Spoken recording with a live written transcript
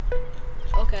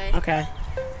Okay. Okay.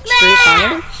 Street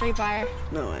Fire? Straight fire.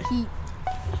 No way. Heat.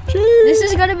 Jeez.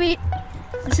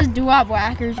 This is Doo-Wop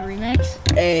Whackers remix.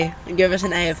 A. Give us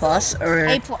an A plus or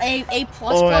A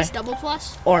plus Or- plus double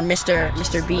plus. or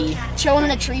Mr. B. Chilling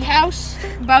in a treehouse,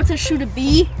 about to shoot a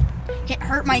bee.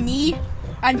 Hurt my knee.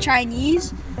 I'm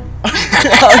Chinese.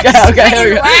 okay. Here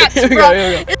we go. Raps, Here we bro. go.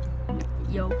 Here we go.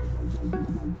 Yo.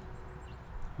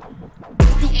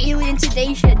 The alien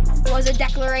sedation was a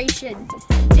declaration.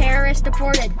 Terrorists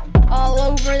deported all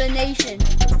over the nation.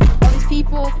 All these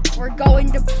people were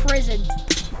going to prison.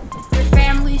 Their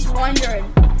families wondering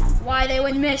why they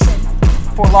went missing.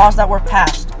 For laws that were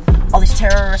passed, all these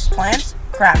terrorist plans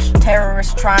crashed.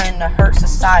 Terrorists trying to hurt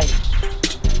society.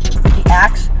 The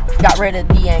acts got rid of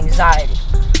the anxiety.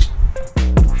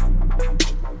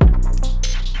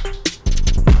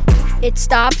 It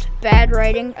stopped bad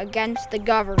writing against the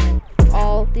government.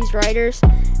 All these writers,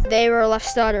 they were left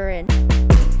stuttering.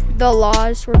 The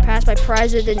laws were passed by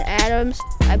President Adams.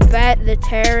 I bet the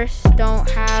terrorists don't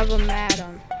have a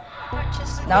madam.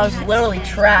 That was literally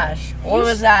trash. What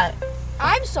was that?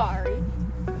 I'm sorry.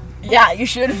 Yeah, you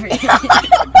should be.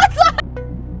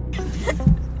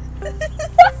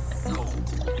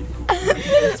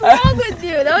 What's wrong with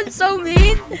you? That was so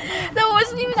mean. That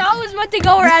wasn't even how it was meant to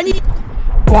go around.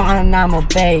 Guantanamo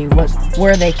Bay was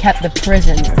where they kept the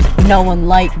prisoners. No one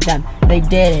liked them. They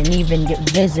didn't even get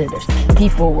visitors.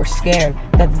 People were scared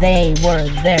that they were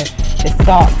there. They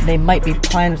thought they might be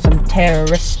planning some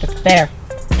terrorist affair.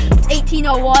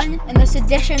 1801 and the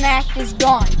Sedition Act is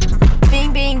gone.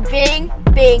 Bing, bing, bing,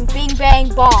 bing, bing, bang,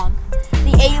 bong.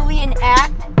 The Alien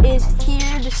Act is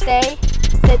here to stay.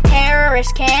 The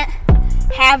terrorists can't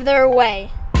have their way.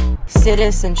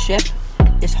 Citizenship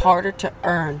is harder to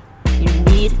earn. You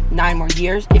need 9 more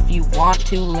years if you want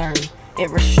to learn. It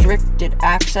restricted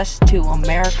access to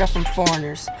America from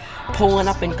foreigners, pulling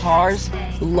up in cars,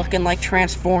 looking like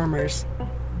Transformers.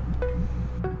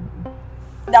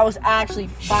 That was actually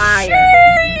fire.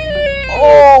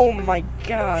 Oh my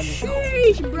god.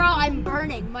 Sheesh, bro, I'm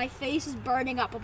burning. My face is burning up.